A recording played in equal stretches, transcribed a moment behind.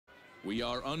We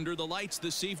are under the lights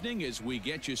this evening as we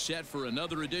get you set for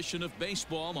another edition of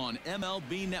baseball on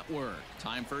MLB Network.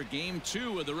 Time for Game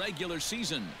 2 of the regular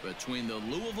season between the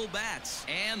Louisville Bats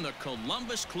and the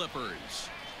Columbus Clippers.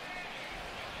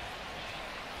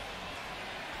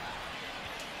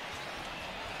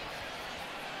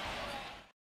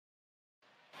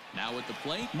 Now at the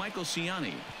plate, Michael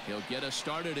Ciani. He'll get us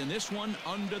started in this one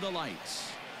under the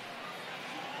lights.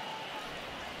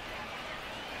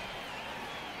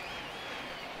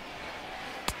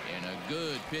 And a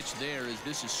good pitch there as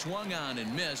this is swung on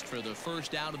and missed for the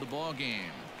first out of the ball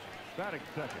game. Batting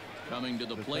second. Coming to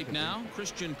the plate now,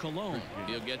 Christian Colon.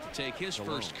 He'll get to take his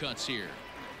first cuts here.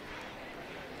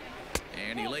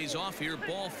 And he lays off here,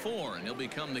 ball 4, and he'll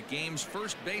become the game's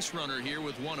first base runner here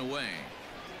with one away.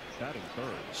 Batting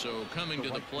third. So coming to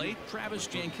the plate, Travis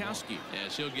Jankowski,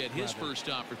 as he'll get his first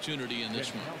opportunity in this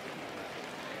one.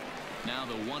 Now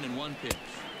the 1-1 pitch.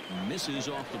 Misses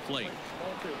off the plate.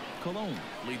 Colon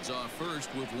leads off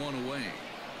first with one away.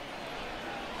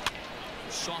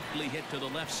 Softly hit to the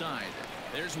left side.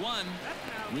 There's one.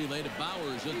 Relay to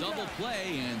Bowers, a double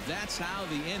play, and that's how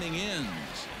the inning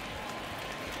ends.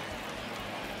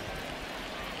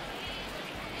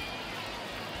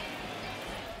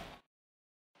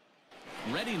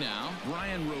 Ready now,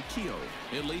 Brian Roquillo.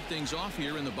 He'll lead things off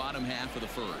here in the bottom half of the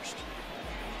first.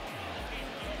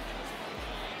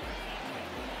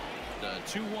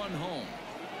 The 2-1 home.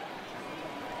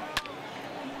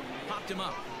 Popped him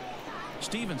up.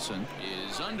 Stevenson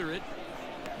is under it.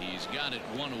 He's got it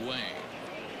one away.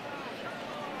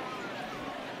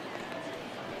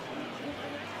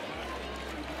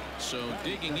 So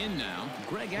digging in now,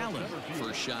 Greg Allen.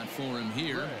 First shot for him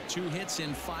here. 2 hits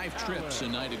in 5 trips a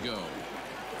night ago.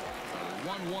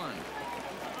 1-1.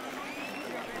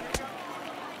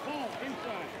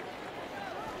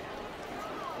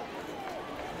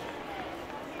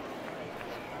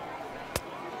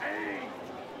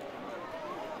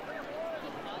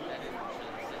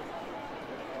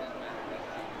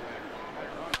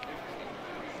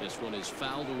 This one is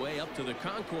fouled away up to the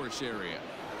concourse area.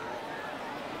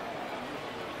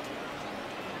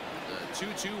 The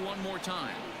 2-2 one more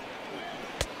time.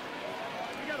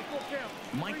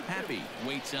 Mike Pappy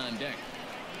waits on deck.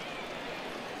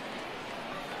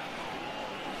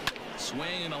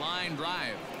 Swing and a line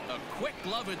drive. A quick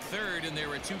glove at third, and there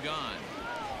are 2 gone.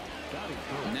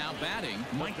 Now batting,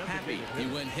 Mike Pappy. He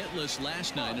went hitless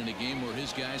last night in a game where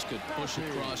his guys could push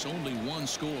across only 1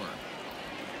 score.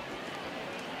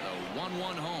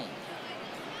 1-1 home.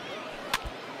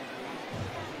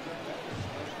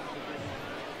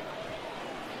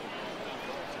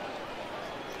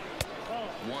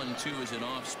 One, 2 is an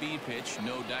off-speed pitch.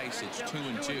 No dice. It's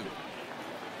 2-2.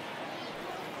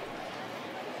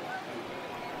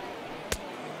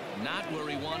 Not where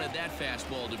he wanted that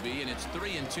fastball to be, and it's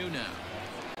 3-2 now.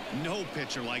 No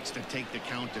pitcher likes to take the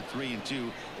count to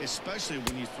 3-2, especially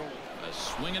when you throw. A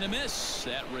swing and a miss.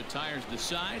 That retires the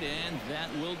side, and that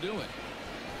will do it.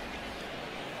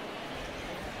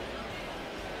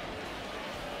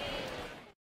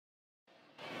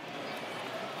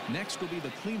 Next will be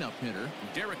the cleanup hitter,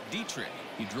 Derek Dietrich.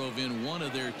 He drove in one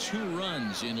of their 2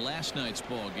 runs in last night's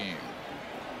ball game.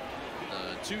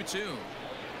 The 2-2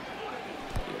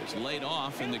 is laid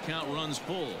off, and the count runs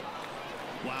full.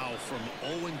 Wow, from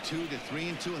 0-2 to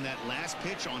 3-2, and that last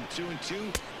pitch on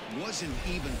 2-2 wasn't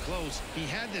even close. He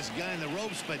had this guy in the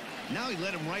ropes, but now he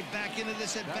let him right back into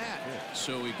this at bat.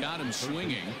 So he got him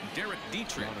swinging. Derek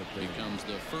Dietrich becomes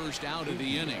the first out of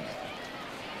the inning.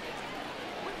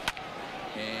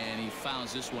 And he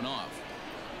fouls this one off.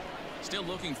 Still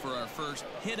looking for our first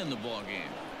hit in the ball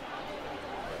game.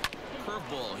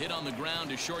 Curveball hit on the ground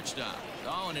to shortstop.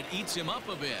 Oh, and it eats him up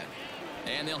a bit.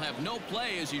 And they'll have no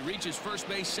play as he reaches first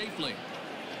base safely.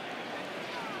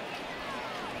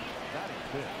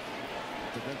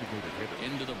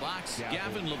 Into the box,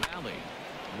 Gavin LaValle.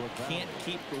 Can't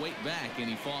keep the weight back, and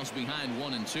he falls behind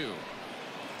 1-2.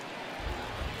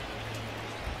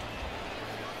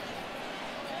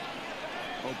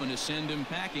 Open to send him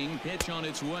packing. Pitch on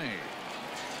its way.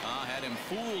 Had him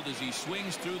fooled as he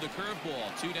swings through the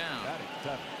curveball. 2 down.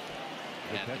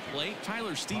 At the plate,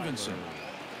 Tyler Stevenson.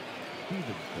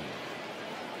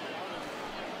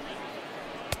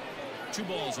 2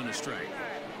 balls and a strike.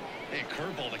 Hey,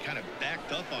 curveball that kind of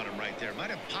backed up on him right there. Might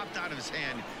have popped out of his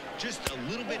hand just a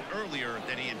little bit earlier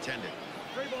than he intended.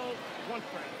 3 balls, 1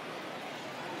 strike.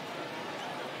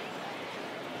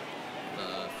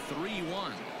 The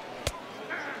 3-1.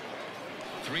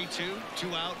 3-2,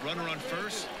 2 out, runner on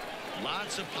first.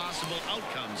 Lots of possible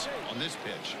outcomes on this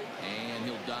pitch. And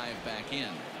he'll dive back in.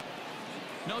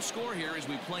 No score here as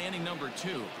we play inning number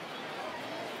 2.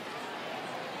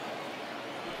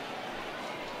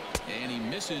 And he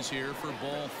misses here for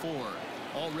ball 4.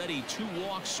 Already 2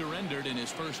 walks surrendered in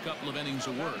his first couple of innings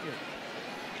of work.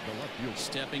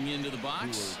 Stepping into the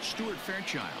box, Stuart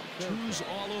Fairchild. 2s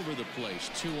all over the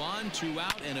place. 2 on, 2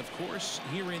 out, and of course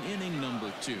here in inning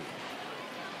number 2.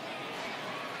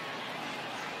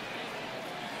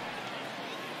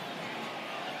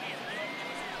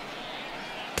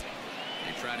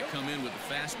 They try to come in with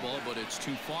the fastball, but it's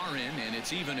too far in, and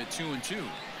it's even at 2-2.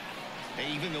 Hey,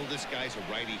 even though this guy's a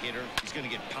righty hitter, he's going to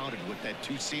get pounded with that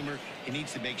 2-seamer. He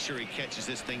needs to make sure he catches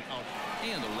this thing out.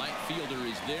 And the right fielder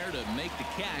is there to make the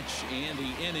catch, and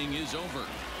the inning is over.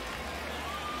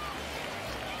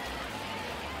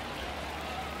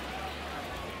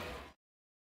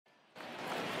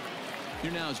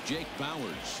 Here now is Jake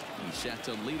Bowers. He's set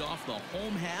to lead off the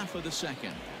home half of the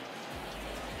second.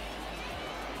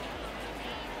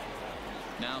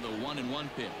 Now the 1-1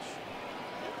 pitch.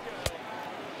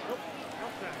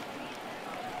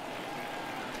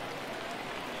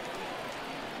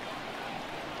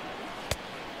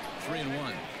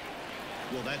 3-1.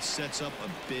 Well, that sets up a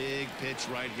big pitch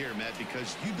right here, Matt,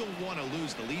 because you don't want to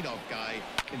lose the leadoff guy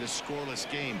in a scoreless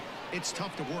game. It's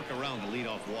tough to work around the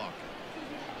leadoff walk.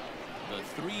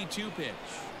 The 3-2 pitch.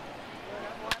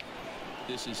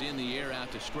 This is in the air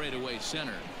out to straightaway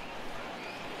center.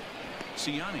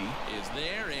 Ciani is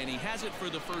there, and he has it for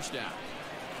the first out.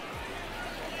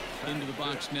 Into the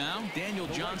box now, Daniel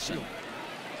Johnson.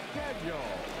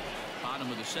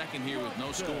 Bottom of the second here with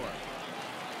no score.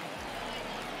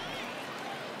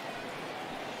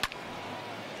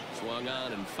 Swung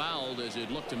on and fouled as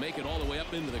it looked to make it all the way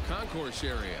up into the concourse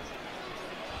area.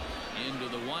 Into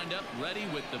the windup, ready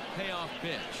with the payoff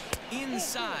pitch.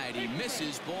 Inside, he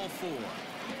misses ball 4.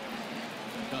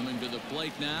 Coming to the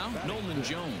plate now, Nolan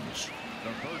Jones.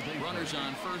 Runners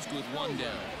on first with 1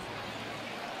 down.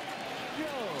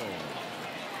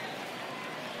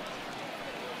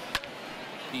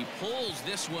 He pulls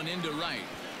this one into right.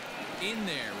 In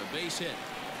there, a base hit.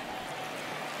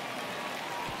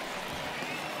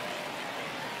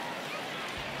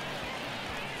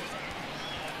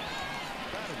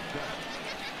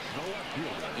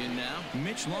 In now,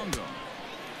 Mitch Longo.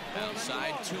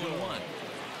 Outside, 2-1.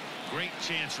 Great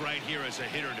chance right here as a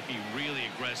hitter to be really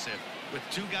aggressive. With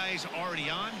 2 guys already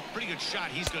on, pretty good shot.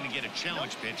 He's going to get a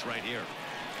challenge pitch right here.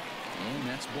 And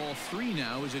that's ball 3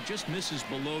 now as it just misses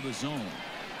below the zone.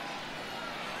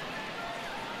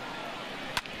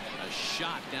 A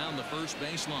shot down the first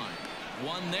baseline.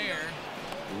 One there.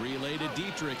 Relay to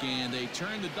Dietrich, and they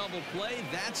turn the double play.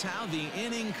 That's how the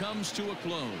inning comes to a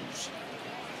close.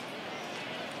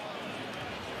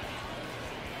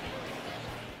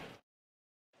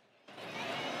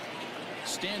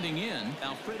 Standing in,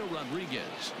 Alfredo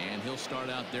Rodriguez, and he'll start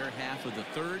out their half of the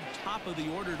third, top of the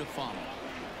order to follow.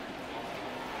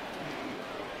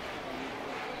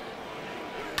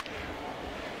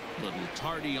 Little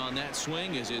tardy on that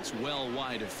swing as it's well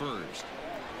wide of first.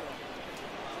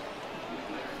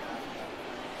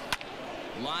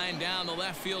 Line down the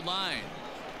left field line,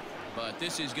 but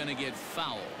this is going to get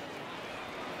foul.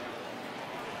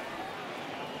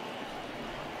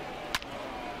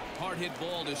 Hard hit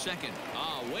ball to second.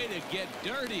 Ah, way to get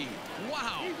dirty.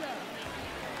 Wow.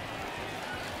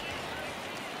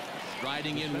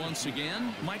 Riding in once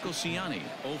again, Michael Ciani.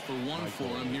 0 for 1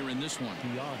 for him here in this one.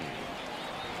 The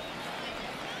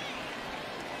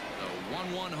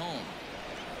 1-1 home.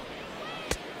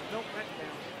 Nope, that's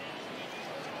down.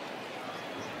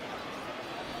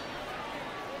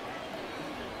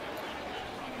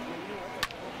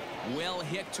 Well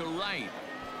hit to right,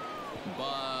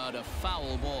 but a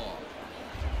foul ball.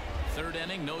 Third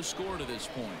inning, no score to this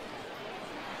point.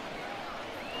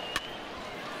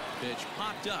 Pitch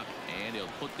popped up, and he'll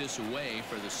put this away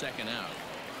for the second out.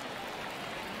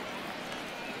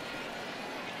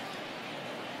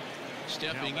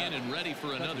 Stepping in and ready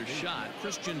for another shot,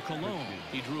 Christian Colon.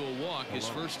 He drew a walk his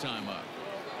first time up.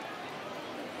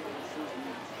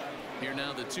 Here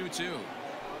now the 2-2.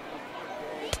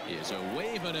 Is a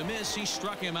wave and a miss. He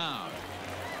struck him out.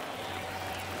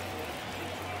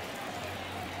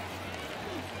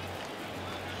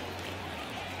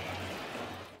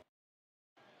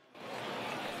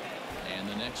 And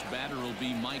the next batter will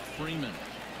be Mike Freeman.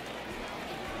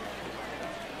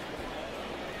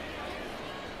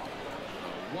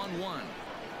 A 1-1.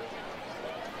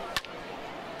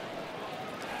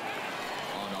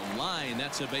 On a line,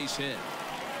 that's a base hit.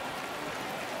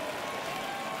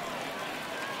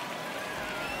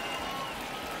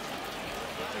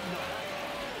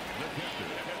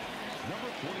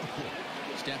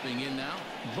 Stepping in now,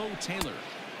 Bo Taylor.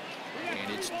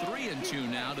 And it's 3-2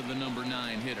 now to the number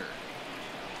 9 hitter.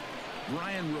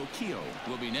 Brian Rocchio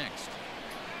will be next.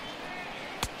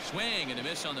 Swing and a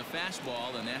miss on the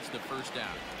fastball, and that's the first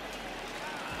out.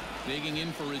 Digging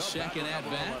in for his second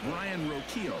at-bat, Brian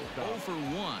Rocchio, 0 for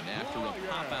 1 after a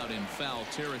pop-out in foul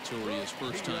territory his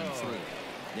first time through.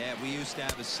 Yeah, we used to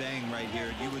have a saying right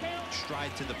here. You would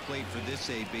stride to the plate for this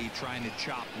AB trying to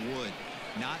chop wood.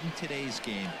 Not in today's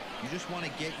game. You just want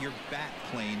to get your bat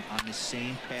plane on the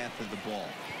same path of the ball.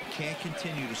 Can't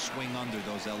continue to swing under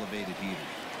those elevated heaters.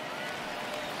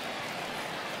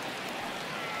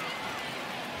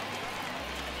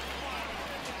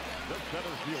 The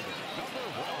center fielder, number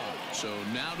 1. So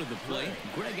now to the plate,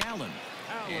 Greg Allen.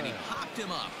 And he popped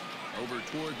him up over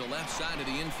toward the left side of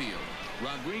the infield.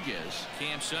 Rodriguez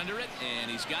camps under it,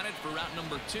 and he's got it for route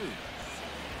number 2.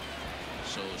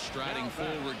 So striding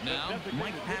forward now,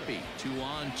 Mike Pappy. 2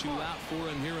 on, 2 out for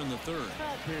him here in the third.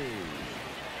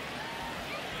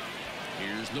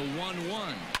 Here's the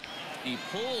 1-1. He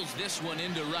pulls this one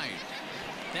into right.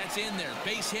 That's in there.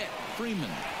 Base hit. Freeman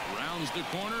rounds the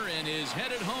corner and is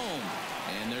headed home.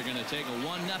 And they're going to take a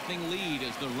 1-0 lead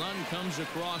as the run comes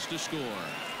across to score.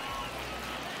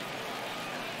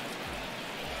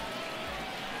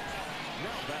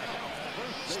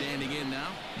 Standing in now,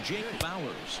 Jake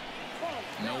Bowers.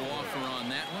 No offer on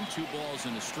that one. 2 balls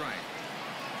and a strike.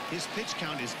 His pitch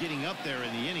count is getting up there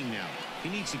in the inning now. He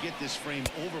needs to get this frame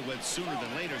over with sooner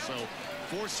than later, so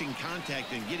forcing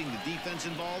contact and getting the defense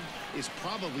involved is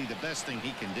probably the best thing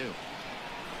he can do.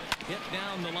 Hit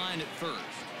down the line at first,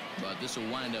 but this will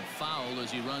wind up foul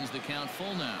as he runs the count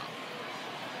full now.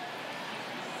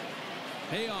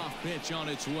 Payoff pitch on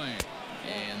its way,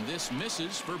 and this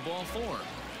misses for ball 4.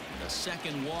 The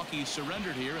second walk he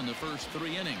surrendered here in the first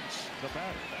 3 innings.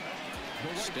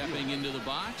 Stepping into the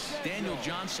box, Daniel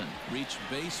Johnson reached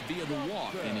base via the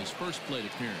walk in his first plate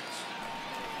appearance.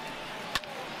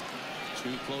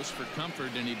 Too close for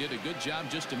comfort, and he did a good job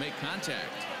just to make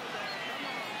contact.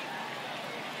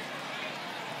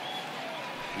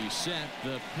 He set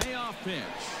the payoff pitch.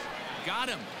 Got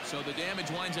him. So the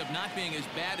damage winds up not being as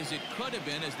bad as it could have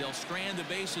been as they'll strand the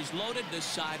bases loaded. This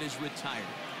side is retired.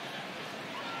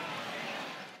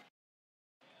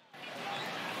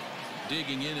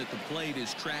 Digging in at the plate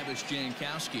is Travis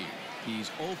Jankowski.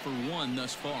 He's 0 for 1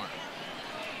 thus far.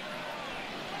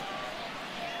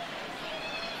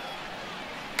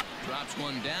 Drops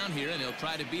one down here, and he'll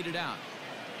try to beat it out.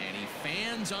 And he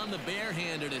fans on the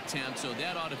barehanded attempt, so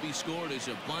that ought to be scored as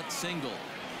a bunt single.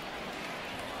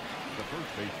 The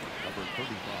first baseman, number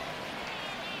 35.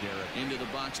 Derek. Into the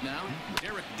box now,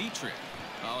 Derek Dietrich.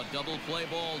 Oh, double play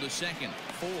ball to second.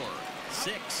 4,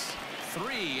 6,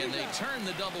 3, and they turn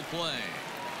the double play.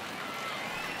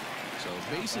 So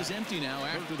base is empty now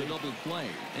after the double play,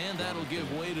 and that'll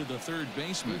give way to the third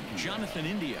baseman, Jonathan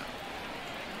India.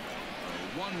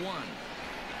 1-1.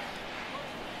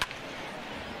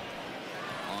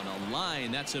 On a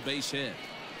line, that's a base hit.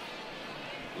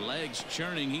 Legs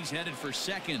churning, he's headed for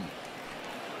second.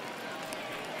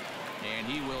 And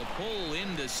he will pull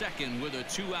into second with a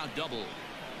 2-out double.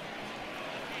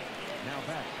 Now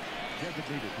back,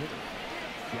 designated hitter,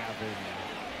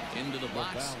 Gavin. Into the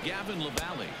box, Gavin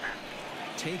LaValle.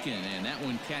 Taken, and that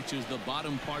one catches the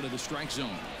bottom part of the strike zone.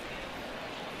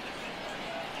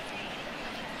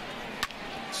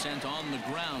 Sent on the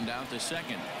ground out to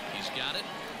second. He's got it.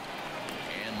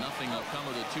 And nothing will come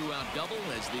of the 2-out double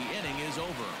as the inning is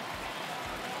over.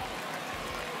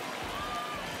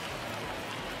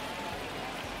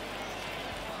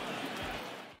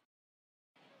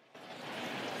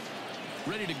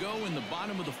 Ready to go in the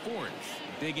bottom of the 4th.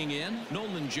 Digging in,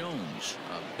 Nolan Jones.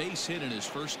 A base hit in his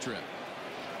first trip.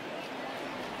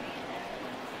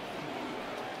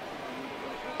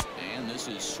 And this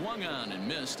is swung on and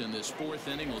missed, and this 4th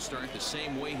inning will start the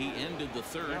same way he ended the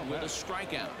 3rd with a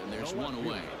strikeout, and there's one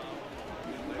away.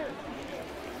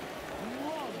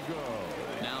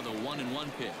 Now the 1-1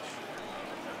 pitch.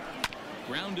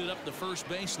 Grounded up the first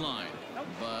baseline,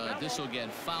 but this will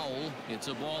get foul. It's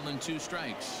a ball and 2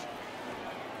 strikes.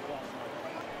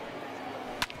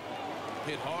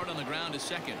 Hit hard on the ground to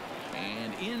second,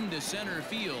 and into center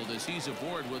field as he's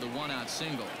aboard with a 1-out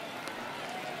single.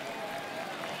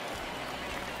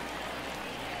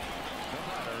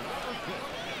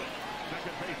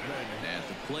 At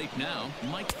the plate now,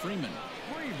 Mike Freeman.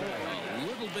 A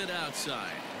little bit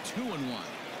outside. 2-1.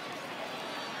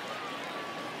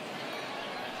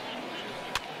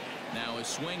 Now a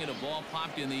swing and a ball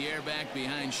popped in the air back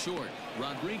behind short.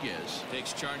 Rodriguez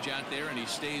takes charge out there, and he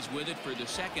stays with it for the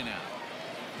 2nd out.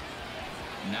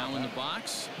 Now in the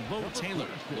box, Bo Taylor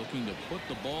looking to put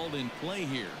the ball in play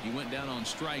here. He went down on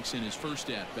strikes in his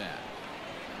first at bat.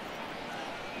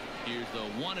 Here's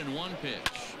the 1-1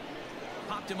 pitch.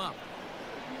 popped him up.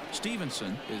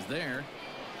 Stevenson is there.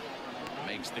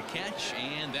 Makes the catch,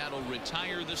 and that'll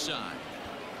retire the side.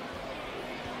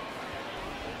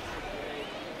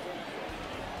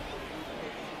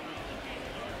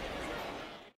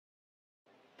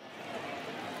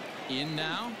 In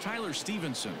now, Tyler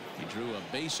Stevenson. He drew a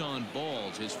base on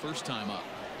balls his first time up.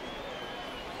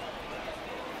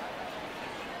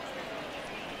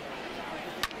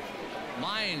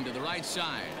 Line to the right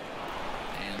side.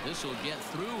 And this will get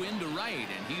through into right,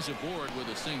 and he's aboard with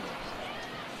a single.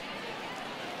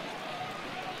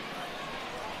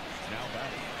 Now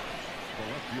batting, the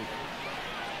left fielder,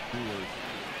 Stuart.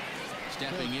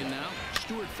 Stepping in now,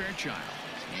 Stuart Fairchild.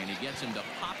 And he gets him to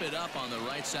pop it up on the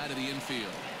right side of the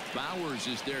infield. Bowers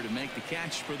is there to make the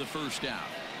catch for the first out.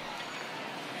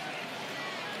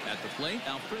 At the plate,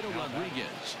 Alfredo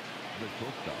Rodriguez. The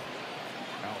shortstop,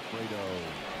 Alfredo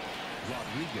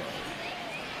Rodriguez.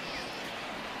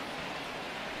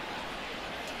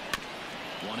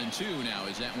 1-2 now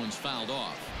as that one's fouled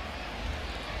off.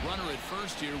 Runner at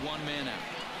first here, one man out.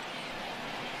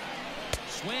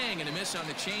 Swing and a miss on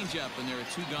the changeup, and there are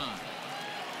two gone.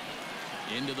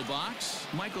 Into the box,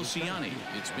 Michael Ciani.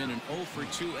 It's been an 0 for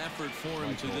 2 effort for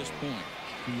him to this point.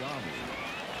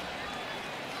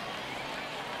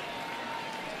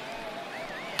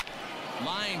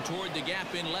 Line toward the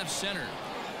gap in left center.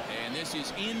 And this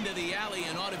is into the alley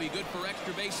and ought to be good for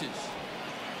extra bases.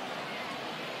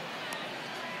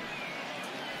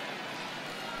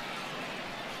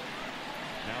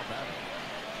 Now batting,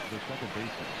 the second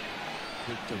baseman.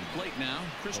 To the plate now,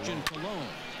 Christian Colon.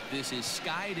 This is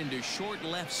skied into short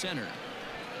left center.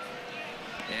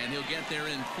 And he'll get there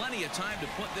in plenty of time to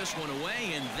put this one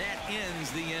away, and that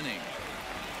ends the inning.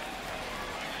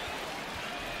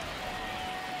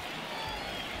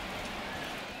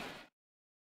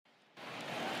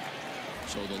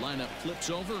 So the lineup flips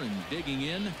over, and digging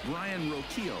in, Brian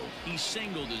Roquillo. He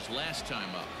singled his last time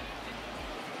up.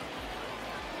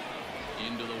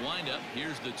 Into the windup.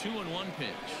 Here's the 2-1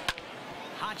 pitch.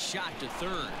 Hot shot to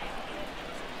third.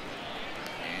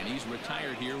 And he's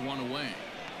retired here, one away.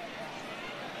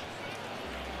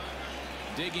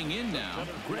 Digging in now,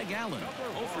 Greg Allen.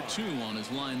 0 for 2 on his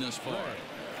line thus far.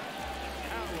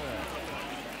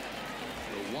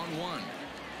 The 1-1.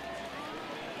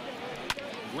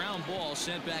 Ground ball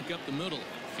sent back up the middle.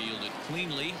 Fielded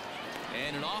cleanly.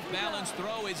 And an off-balance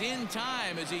throw is in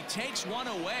time as he takes one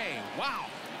away. Wow.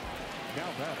 Now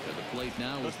back to the plate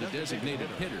now is the designated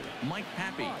hitter, Mike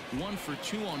Pappy. 1 for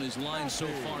 2 on his line so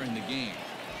far in the game.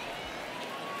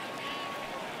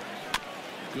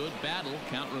 Good battle.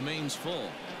 Count remains full.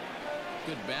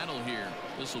 Good battle here.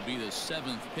 This will be the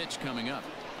 7th pitch coming up.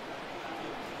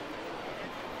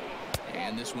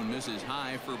 And this one misses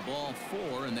high for ball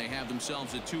 4, and they have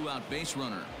themselves a 2-out base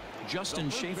runner. Justin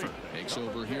Schaefer takes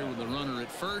over here with a runner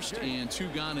at first and 2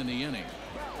 gone in the inning.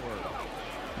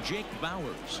 Jake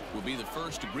Bowers will be the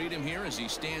first to greet him here as he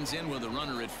stands in with a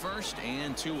runner at first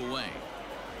and 2 away.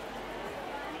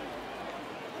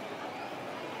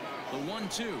 The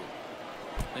 1-2.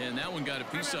 And that one got a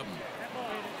piece of him.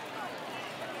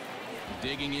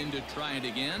 Digging in to try it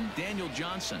again, Daniel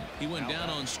Johnson. He went down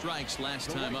on strikes last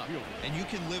time up. And you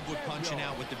can live with punching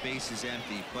out with the bases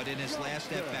empty, but in his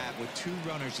last at bat with 2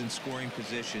 runners in scoring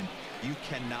position, you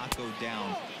cannot go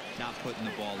down not putting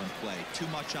the ball in play. Too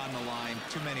much on the line,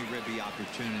 too many ribby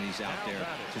opportunities out there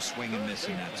to swing and miss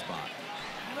in that spot.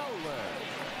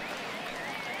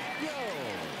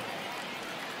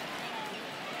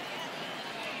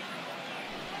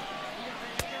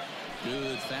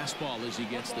 Good fastball as he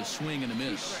gets the swing and a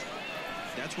miss.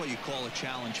 That's what you call a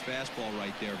challenge fastball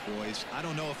right there, boys. I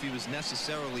don't know if he was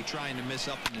necessarily trying to miss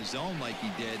up in the zone like he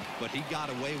did, but he got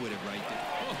away with it right there.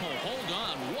 Oh, hold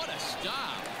on. What a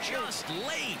stop. Just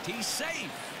late. He's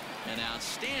safe. An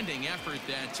outstanding effort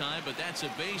that time, but that's a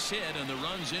base hit, and the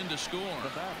run's in to score.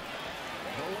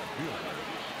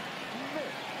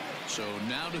 So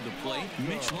now to the plate,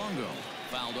 Mitch Longo.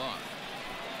 Fouled off.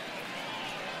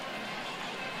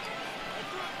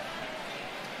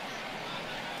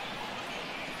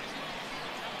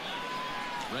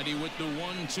 Ready with the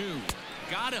 1-2.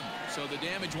 Got him. So the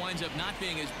damage winds up not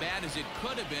being as bad as it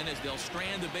could have been as they'll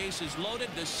strand the bases loaded.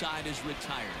 The side is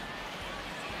retired.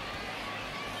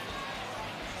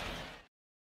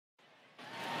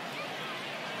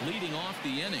 Leading off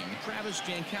the inning, Travis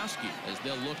Jankowski, as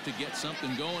they'll look to get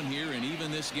something going here and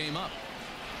even this game up.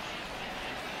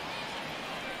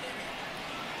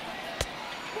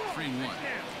 3-1.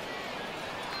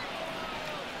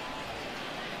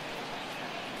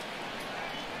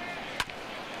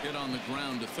 Hit on the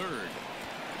ground to third.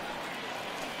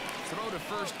 throw to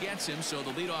first gets him, so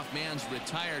the leadoff man's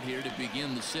retired here to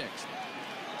begin the sixth.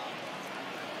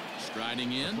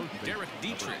 Striding in, Derek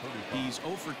Dietrich. He's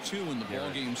 0 for 2 in the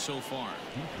ballgame so far.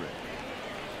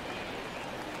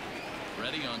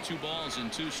 Ready on 2 balls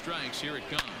and 2 strikes. Here it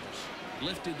comes.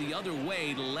 Lifted the other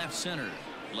way to left center.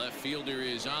 Left fielder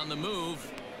is on the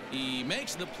move. He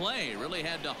makes the play. Really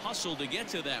had to hustle to get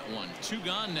to that one. 2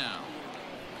 gone now.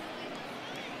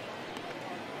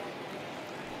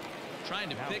 Trying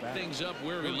to pick things up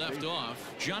where he left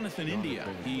off. Jonathan India.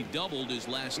 He doubled his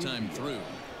last time through.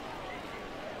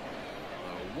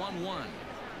 1-1.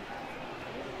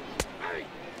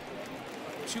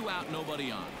 2 out,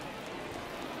 nobody on.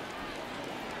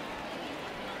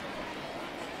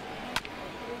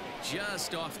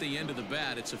 Just off the end of the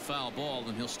bat. It's a foul ball,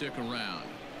 and he'll stick around.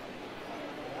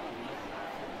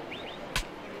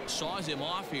 Saws him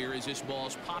off here as this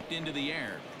ball's popped into the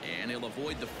air, and he'll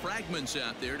avoid the fragments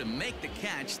out there to make the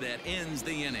catch that ends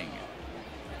the inning.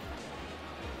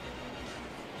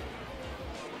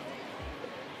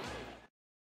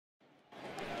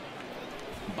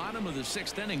 Bottom of the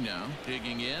 6th inning now.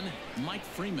 Digging in, Mike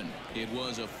Freeman. It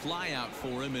was a fly out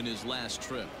for him in his last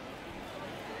trip.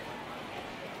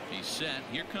 He's set.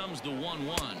 Here comes the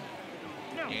 1-1.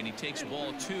 And he takes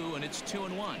ball 2, and it's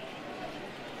 2-1.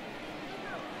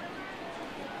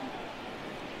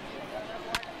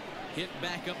 Hit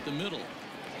back up the middle.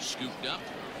 Scooped up.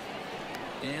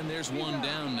 And there's 1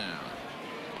 down now.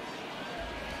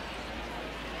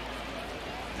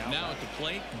 Now at the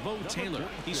plate, Bo Taylor.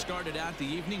 He started out the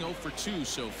evening 0 for 2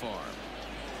 so far.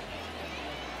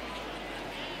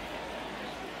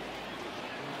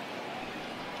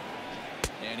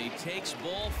 And he takes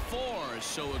ball 4.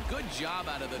 So a good job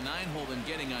out of the 9-hole in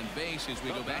getting on base as we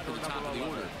go back to the top of the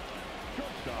order.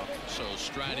 So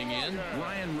striding in,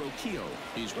 Ryan Rocchio.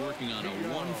 He's working on a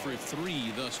 1 for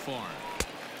 3 thus far.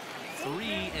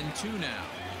 3-2 now.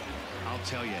 I'll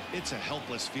tell you, it's a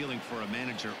helpless feeling for a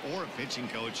manager or a pitching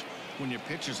coach when your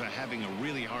pitchers are having a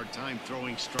really hard time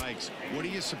throwing strikes. What are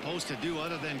you supposed to do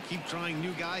other than keep trying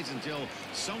new guys until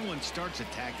someone starts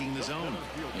attacking the zone?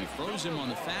 He throws him on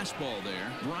the fastball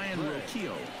there. Ryan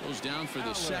Rocchio goes down for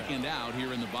the 2nd out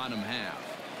here in the bottom half.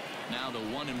 Now the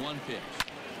 1-1 pitch.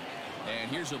 And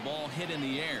here's a ball hit in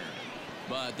the air,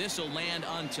 but this will land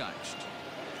untouched.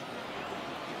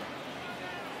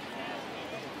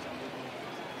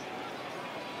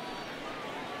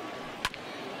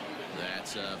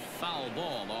 That's a foul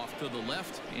ball off to the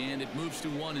left, and it moves to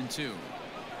 1-2.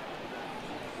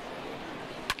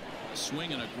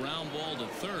 Swing and a ground ball to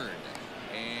third,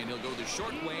 and he'll go the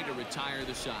short way to retire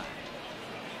the side.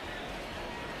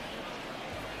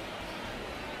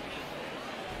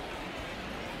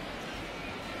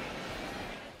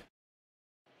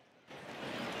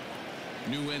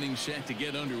 New inning set to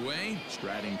get underway.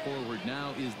 Striding forward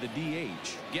now is the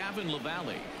DH, Gavin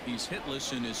LaValle. He's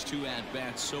hitless in his 2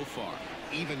 at-bats so far.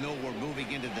 Even though we're moving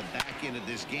into the back end of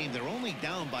this game, they're only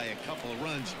down by a couple of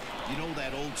runs. You know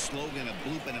that old slogan, a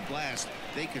bloop and a blast?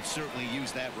 They could certainly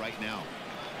use that right now.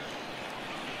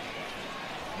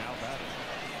 Now batting,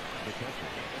 the catcher.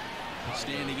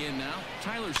 Standing in now,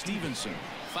 Tyler Stevenson.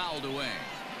 Fouled away.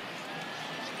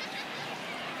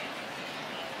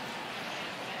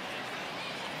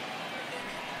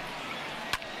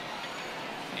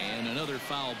 And another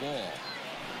foul ball.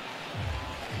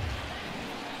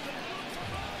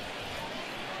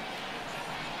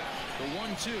 The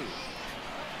 1-2.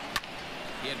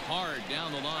 Hit hard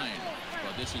down the line.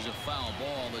 But this is a foul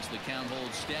ball as the count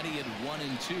holds steady at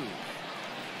 1-2.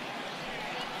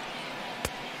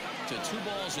 To 2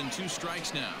 balls and 2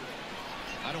 strikes now.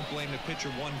 I don't blame the pitcher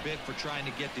one bit for trying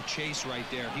to get the chase right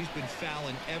there. He's been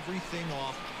fouling everything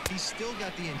off. He's still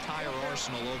got the entire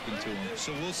arsenal open to him.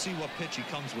 So we'll see what pitch he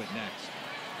comes with next.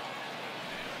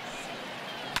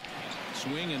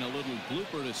 Swing and a little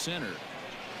blooper to center.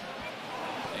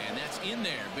 And that's in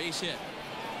there. Base hit.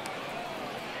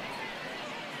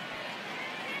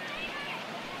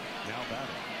 Now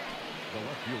batting, the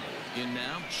left fielder. In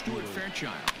now, Stuart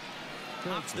Fairchild.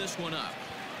 Pops this one up.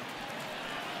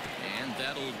 And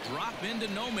that'll drop into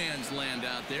no man's land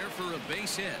out there for a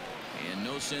base hit. And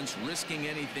no sense risking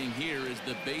anything here as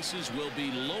the bases will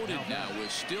be loaded now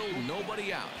with still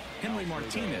nobody out. Henry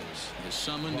Martinez is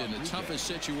summoned in the toughest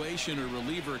situation a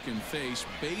reliever can face.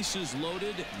 Bases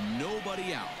loaded,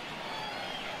 nobody out.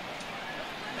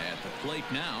 At the plate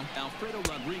now, Alfredo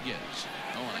Rodriguez.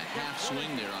 Oh, and a half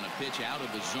swing there on a pitch out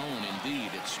of the zone.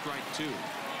 Indeed, it's strike 2.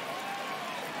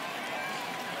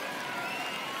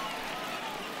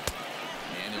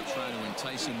 And they'll try to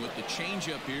entice him with the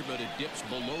changeup here, but it dips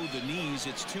below the knees.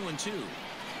 It's 2-2.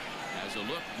 As a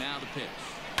look, now the pitch.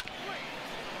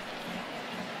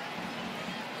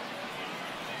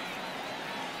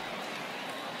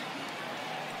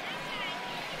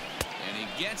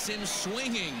 gets him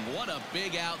swinging. What a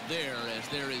big out there, as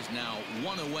there is now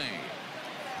one away.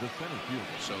 The center fielder.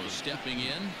 So stepping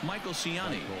in, Michael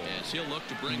Ciani, as he'll look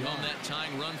to bring home that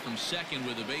tying run from second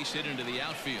with a base hit into the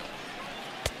outfield.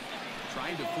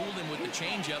 Trying to fool him with the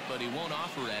changeup, but he won't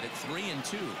offer at it.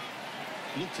 3-2.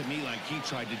 Looked to me like he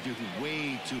tried to do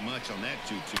way too much on that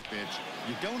 2-2 pitch.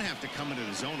 You don't have to come into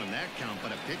the zone on that count,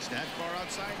 but a pitch that far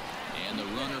outside. And the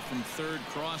runner from third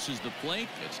crosses the plate.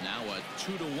 It's now a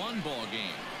 2-1 ball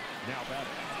game. Now batting,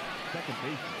 second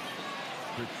baseman,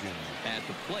 Christian. At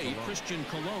the plate, Christian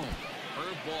Colon.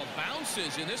 Curveball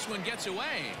bounces, and this one gets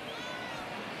away.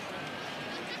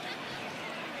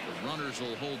 The runners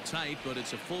will hold tight, but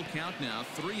it's a full count now.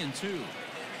 3-2.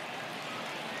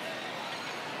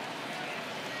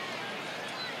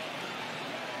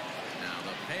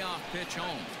 Payoff pitch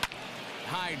home.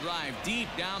 High drive deep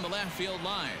down the left field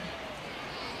line.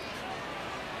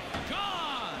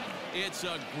 Gone! It's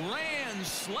a grand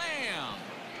slam.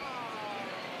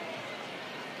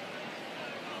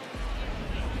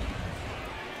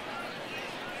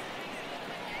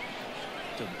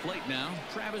 To the plate now,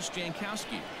 Travis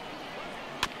Jankowski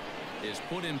is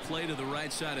put in play to the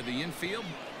right side of the infield.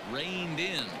 Reined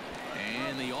in.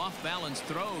 And the off-balance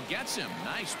throw gets him.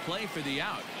 Nice play for the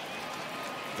out.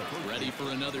 Ready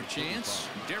for another chance.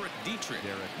 Derek Dietrich.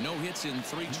 No hits in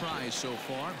 3 tries so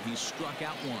far. He's struck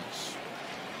out once.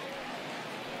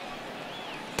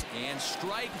 And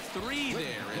strike 3 there,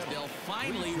 as they'll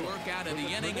finally work out of the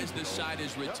inning as the side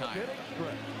is retired.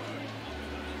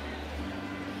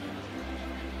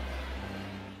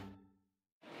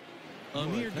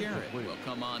 Amir Garrett will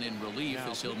come on in relief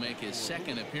as he'll make his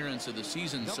second appearance of the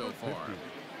season so far.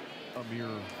 Amir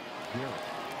Garrett.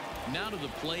 Now to the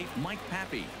plate, Mike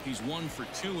Pappy. He's 1 for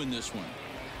 2 in this one.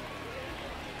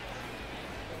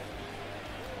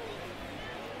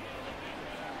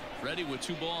 Ready with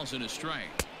 2 balls and a strike.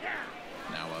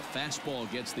 Now a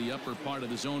fastball gets the upper part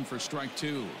of the zone for strike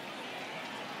 2.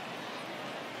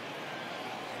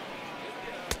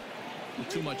 With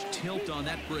too much tilt on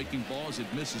that breaking ball as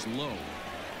it misses low.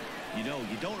 You know,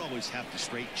 you don't always have to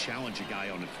straight challenge a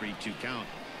guy on a 3-2 count.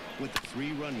 With the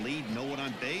 3-run lead, no one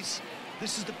on base,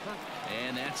 this is the perfect.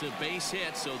 And that's a base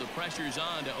hit, so the pressure's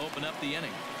on to open up the inning.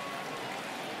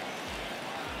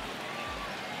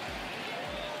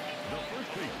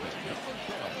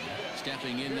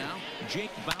 Stepping in now, Jake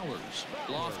Bowers.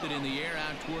 Lofted in the air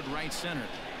out toward right center.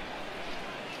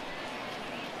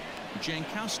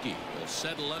 Jankowski will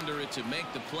settle under it to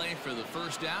make the play for the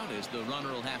first out, as the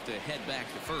runner will have to head back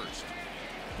to first.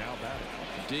 Now batting.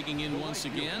 Digging in once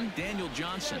again, Daniel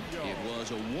Johnson. It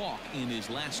was a walk in his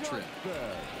last trip.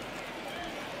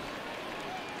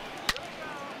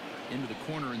 Into the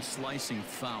corner and slicing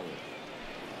foul.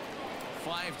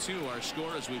 5-2 our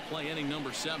score as we play inning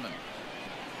number 7.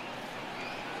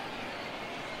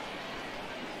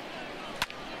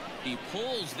 He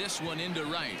pulls this one into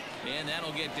right, and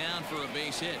that'll get down for a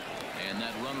base hit. And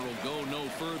that runner will go no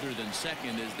further than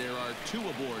second, as there are 2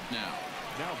 aboard now.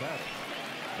 Now batting.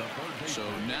 So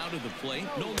now to the plate,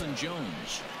 Nolan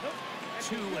Jones.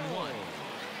 2-1.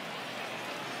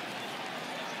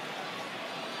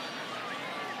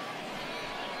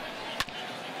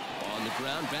 On the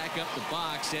ground, back up the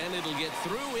box, and it'll get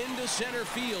through into center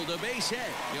field. A base hit.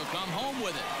 He'll come home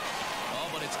with it. Oh,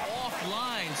 but it's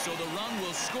offline, so the run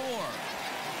will score.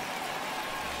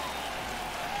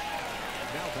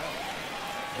 Now batting.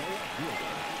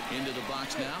 Into the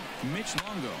box now, Mitch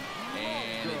Longo.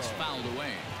 And it's fouled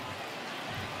away.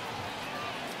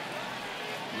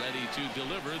 Ready to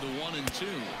deliver the 1-2.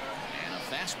 And a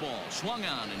fastball swung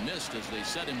on and missed as they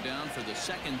set him down for the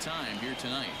second time here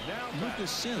tonight.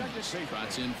 Lucas Sims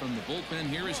trots in from the bullpen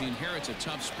here as he inherits a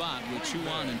tough spot with 2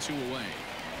 on and 2 away.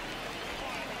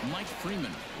 Mike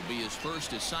Freeman will be his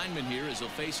first assignment here as he'll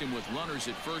face him with runners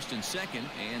at first and second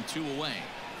and 2 away.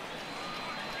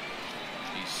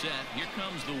 He's set. Here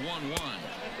comes the 1-1.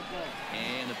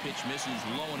 And the pitch misses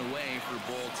low and away for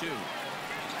ball 2.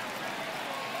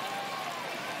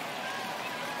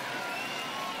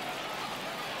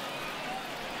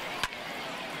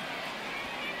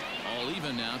 All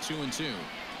even now, 2-2.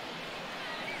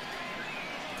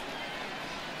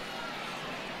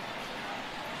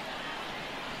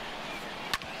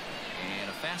 And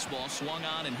a fastball swung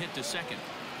on and hit to second.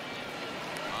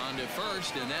 On to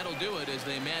first, and that'll do it as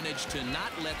they manage to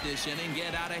not let this inning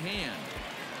get out of hand.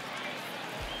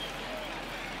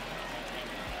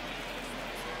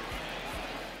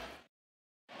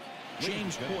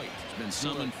 James Hoyt has been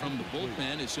summoned from the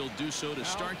bullpen as he'll do so to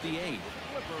start the 8th.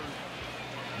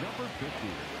 Number 50.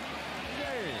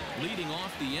 Leading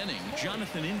off the inning,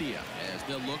 Jonathan India, as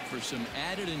they'll look for some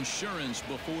added insurance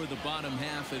before the bottom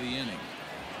half of the inning.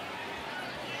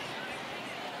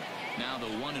 Now the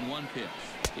 1-1 pitch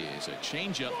is a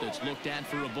changeup that's looked at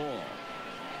for a ball.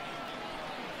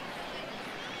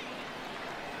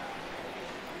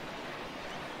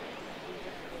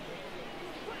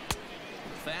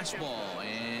 Fastball,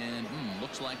 and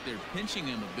looks like they're pinching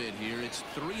him a bit here. It's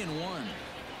 3-1.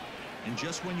 And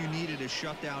just when you needed a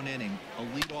shutdown inning, a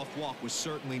leadoff walk was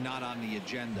certainly not on the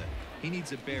agenda. He needs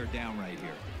to bear down right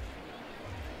here.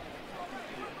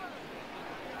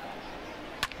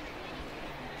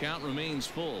 Count remains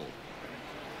full.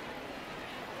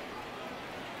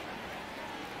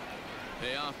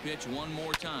 Payoff pitch one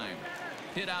more time.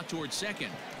 Hit out towards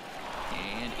second.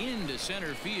 And into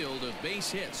center field, a base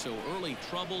hit. So early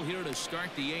trouble here to start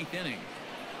the 8th inning.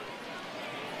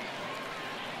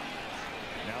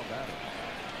 Now batting,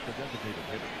 the designated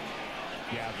hitter,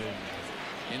 Gavin.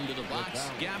 Into the box,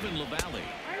 Gavin LaValle.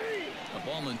 A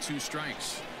ball and 2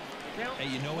 strikes. Hey,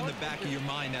 you know in the back of your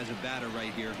mind as a batter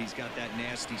right here, he's got that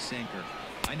nasty sinker.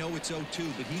 I know it's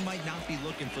 0-2, but he might not be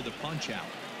looking for the punch out.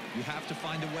 You have to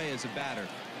find a way as a batter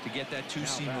to get that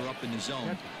 2-seamer up in the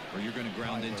zone, or you're going to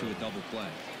ground into a double play.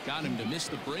 Got him to miss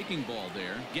the breaking ball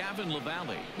there. Gavin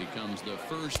LaValle becomes the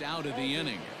first out of the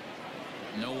inning.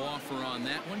 No offer on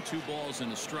that one. 2 balls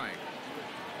and a strike.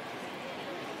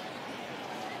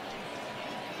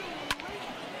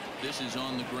 This is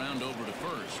on the ground over to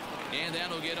first. And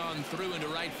that'll get on through into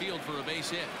right field for a base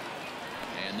hit.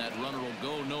 And that runner will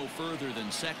go no further than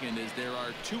second as there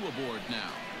are 2 aboard now.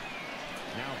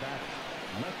 Now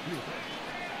batting, left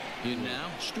fielder. In now,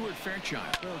 Stuart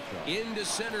Fairchild. Into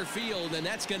center field, and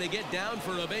that's going to get down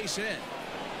for a base hit.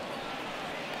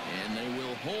 And they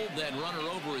will hold that runner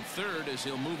over at third as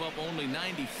he'll move up only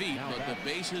 90 feet, but the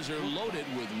bases are loaded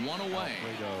with 1 away.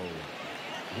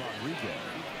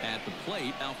 At the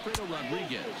plate, Alfredo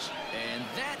Rodriguez. And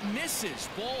that misses.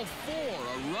 Ball 4.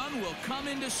 A run will come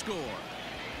in to score.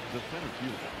 The center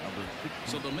fielder, number 16.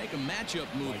 So they'll make a matchup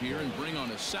move here and bring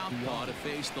on a southpaw to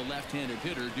face the left-handed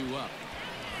hitter due up.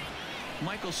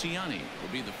 Michael Ciani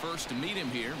will be the first to meet him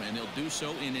here, and he'll do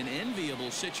so in an enviable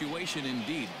situation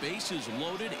indeed. Bases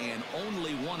loaded and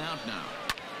only 1 out now.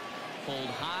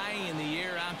 Pulled high in the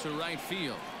air out to right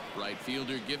field. Right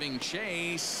fielder giving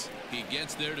chase. He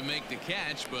gets there to make the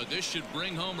catch, but this should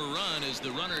bring home a run as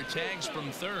the runner tags from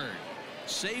third.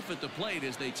 Safe at the plate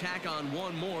as they tack on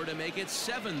 1 more to make it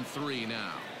 7-3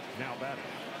 now. Now batting.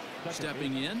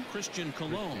 Stepping in, Christian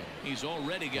Colon. He's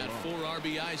already got 4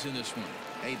 RBIs in this one.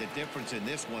 Hey, the difference in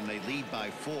this one, they lead by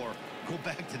 4. Go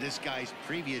back to this guy's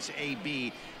previous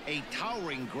AB, a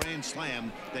towering grand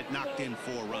slam that knocked in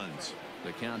 4 runs.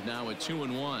 The count now at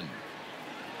 2-1.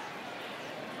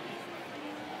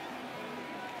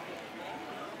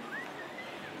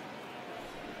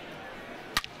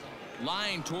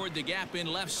 Line toward the gap in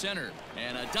left center.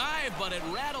 And a dive, but it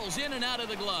rattles in and out of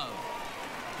the glove.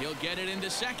 He'll get it into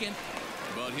second,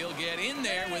 but he'll get in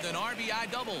there with an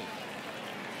RBI double.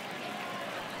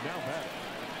 Now batting,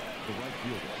 the right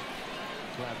fielder,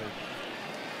 Travis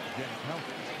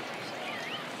Jankowski.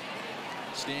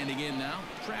 Standing in now,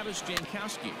 Travis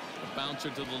Jankowski. A bouncer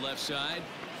to the left side,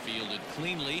 fielded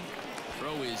cleanly.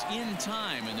 Throw is in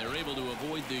time, and they're able to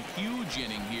avoid the huge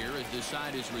inning here as the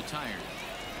side is retired.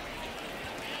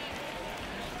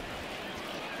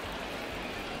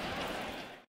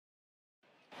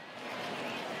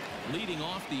 Leading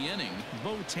off the inning,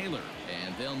 Bo Taylor,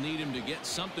 and they'll need him to get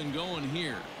something going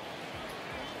here.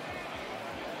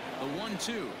 The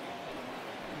 1-2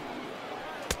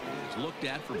 is looked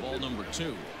at for ball number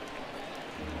 2.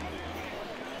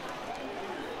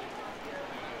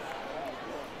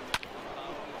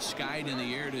 Skied in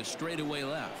the air to straightaway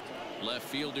left. Left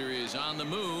fielder is on the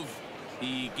move.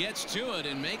 He gets to it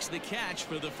and makes the catch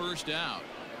for the first out.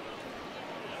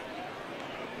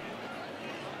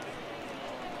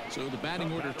 So the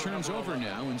batting order turns over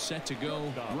now and set to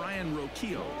go Ryan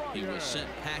Roquillo. He was sent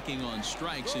packing on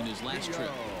strikes in his last trip.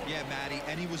 Yeah, Matty,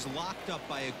 and he was locked up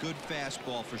by a good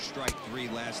fastball for strike 3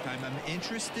 last time. I'm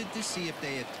interested to see if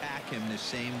they attack him the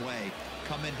same way.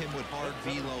 Come at him with hard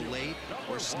velo late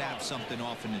or snap something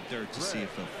off in the dirt to see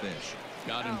if he'll fish.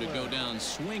 Got him to go down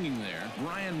swinging there.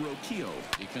 Ryan Roquillo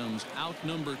becomes out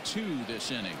number 2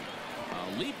 this inning.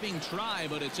 A leaping try,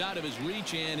 but it's out of his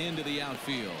reach and into the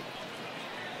outfield.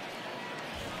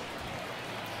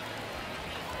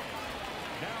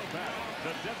 Now batting,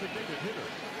 the designated hitter,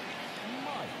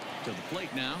 Mike. To the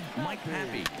plate now, Mike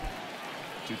Pappy.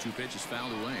 2-2 pitch is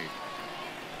fouled away.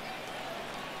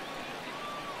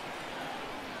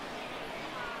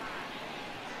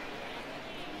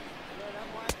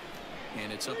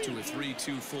 And it's up to a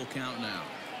 3-2 full count now.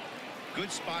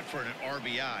 Good spot for an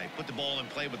RBI. Put the ball in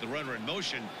play with the runner in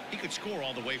motion. He could score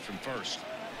all the way from first.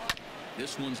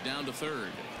 This one's down to third.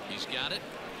 He's got it.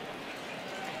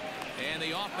 And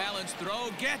the off-balance throw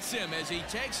gets him as he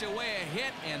takes away a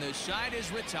hit, and the side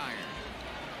is retired.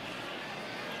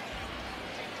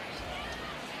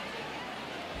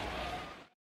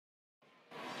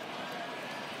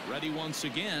 Ready once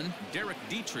again, Derek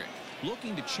Dietrich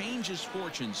looking to change his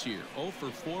fortunes here. 0 for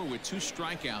 4 with 2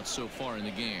 strikeouts so far in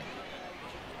the game.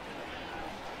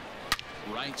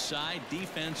 Right side,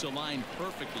 defense aligned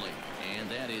perfectly, and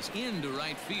that is into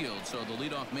right field, so the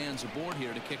leadoff man's aboard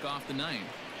here to kick off the ninth.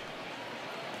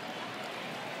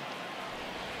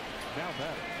 Now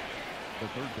batting, the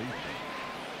third baseman,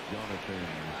 Jonathan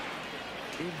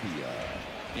India.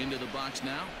 Into the box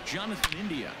now, Jonathan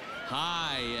India.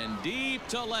 High and deep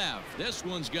to left. This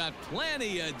one's got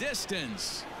plenty of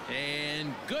distance.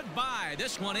 And goodbye.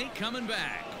 This one ain't coming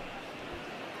back.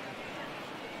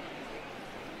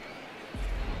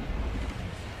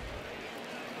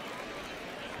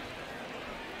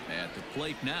 At the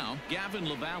plate now, Gavin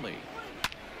LaValle.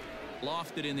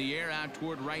 Lofted in the air out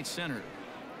toward right center.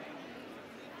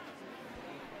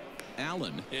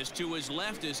 Allen is to his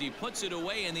left as he puts it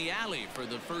away in the alley for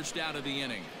the first out of the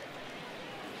inning.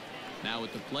 Now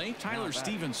at the plate, Tyler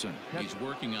Stevenson. He's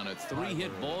working on a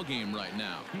 3-hit ball game right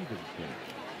now.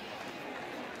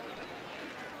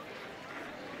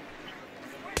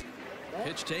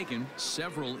 Pitch taken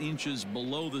several inches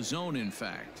below the zone, in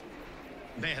fact.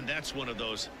 Man, that's one of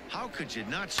those. How could you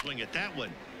not swing at that one?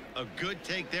 A good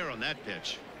take there on that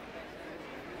pitch.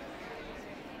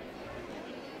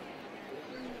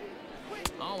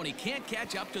 Oh, and he can't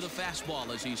catch up to the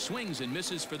fastball as he swings and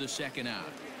misses for the second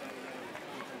out.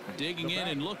 Digging in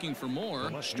and looking for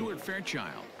more, Stuart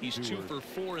Fairchild. He's 2 for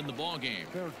 4 in the ball game.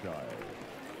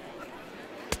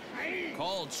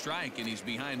 Called strike, and he's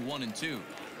behind 1-2.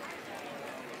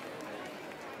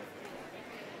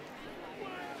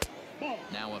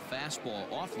 Now a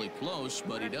fastball awfully close,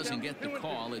 but he doesn't get the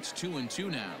call. It's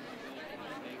 2-2 now.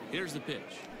 Here's the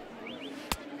pitch.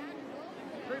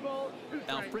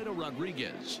 Alfredo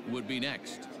Rodriguez would be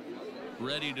next.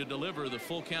 Ready to deliver the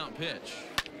full count pitch.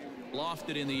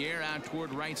 Lofted in the air out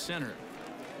toward right center.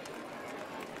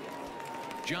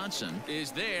 Johnson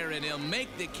is there, and he'll make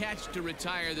the catch to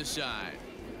retire the side.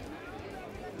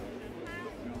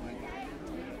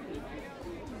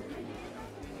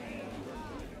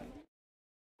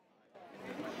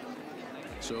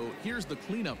 So here's the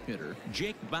cleanup hitter,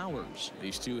 Jake Bowers.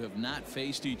 These two have not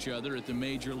faced each other at the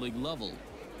major league level.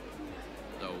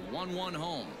 The 1-1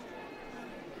 home.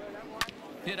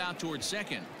 Hit out toward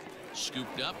second.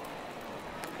 Scooped up.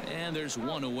 And there's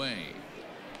one away.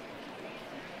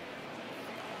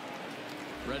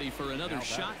 Ready for another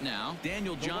shot now.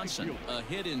 Daniel Johnson, a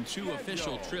hit in 2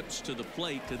 official trips to the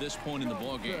plate to this point in the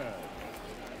ballgame.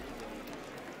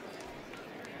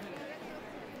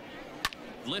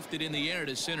 Lifted in the air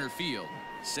to center field.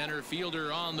 Center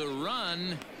fielder on the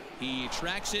run. He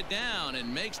tracks it down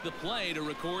and makes the play to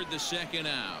record the second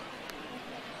out.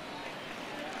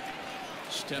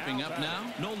 Stepping up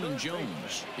now, Nolan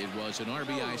Jones. It was an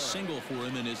RBI single for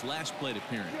him in his last plate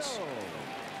appearance.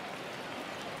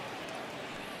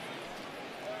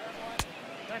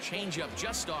 Change up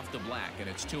just off the black, and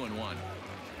it's 2-1.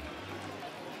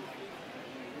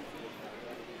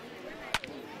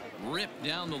 Ripped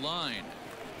down the line.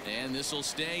 And this will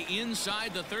stay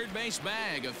inside the third base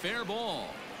bag. A fair ball.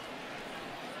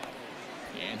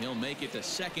 And he'll make it to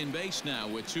second base now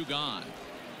with 2 gone.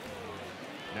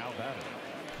 Now batting,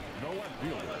 no left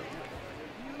fielder,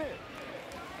 Mitch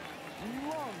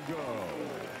Longo.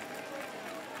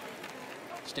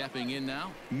 Stepping in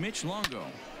now, Mitch Longo.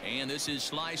 And this is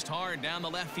sliced hard down the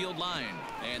left field line.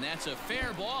 And that's a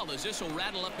fair ball as this will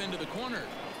rattle up into the corner.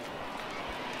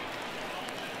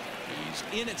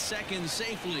 He's in at second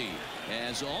safely.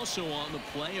 As also on the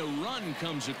play, a run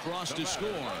comes across to score.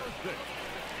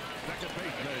 Second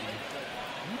baseman,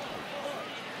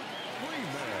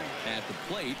 Freeman. At the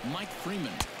plate, Mike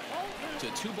Freeman. To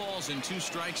 2 balls and 2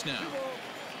 strikes now.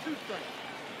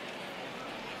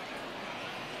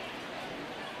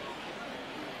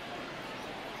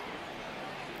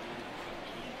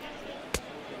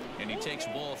 And he takes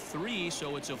ball 3,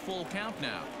 so it's a full count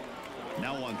now.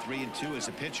 Now on 3-2 as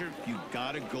a pitcher, you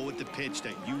got to go with the pitch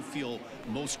that you feel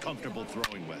most comfortable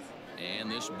throwing with.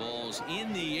 And this ball's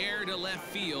in the air to left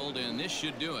field, and this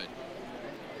should do it.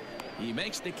 He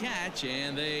makes the catch,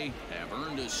 and they have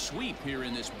earned a sweep here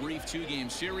in this brief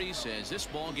 2-game series as this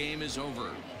ball game is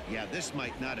over. Yeah, this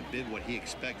might not have been what he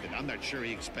expected. I'm not sure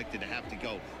he expected to have to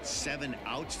go 7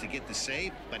 outs to get the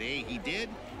save, but hey, he did,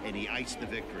 and he iced the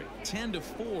victory.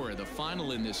 10-4 the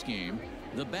final in this game.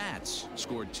 The Bats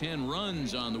scored 10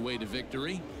 runs on the way to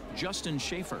victory. Justin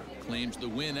Schaefer claims the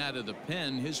win out of the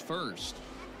pen, his first.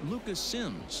 Lucas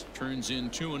Sims turns in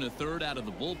 2 1/3 out of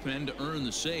the bullpen to earn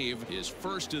the save, his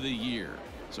first of the year.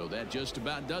 So that just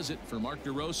about does it for Mark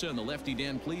DeRosa and the lefty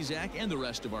Dan Plesac and the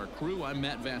rest of our crew. I'm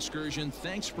Matt Vasgersian.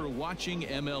 Thanks for watching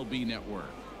MLB Network.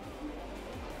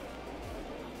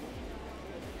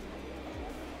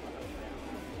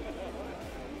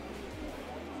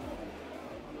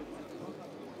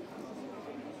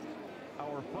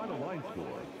 Our final line score.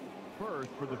 First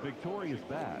for the victorious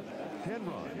Bats, 10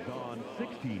 runs on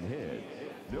 16 hits.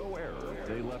 No errors.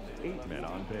 They left 8 men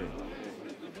on base.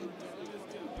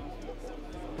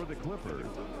 For the Clippers,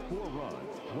 4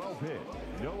 runs, 12 hits.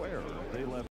 No errors. They left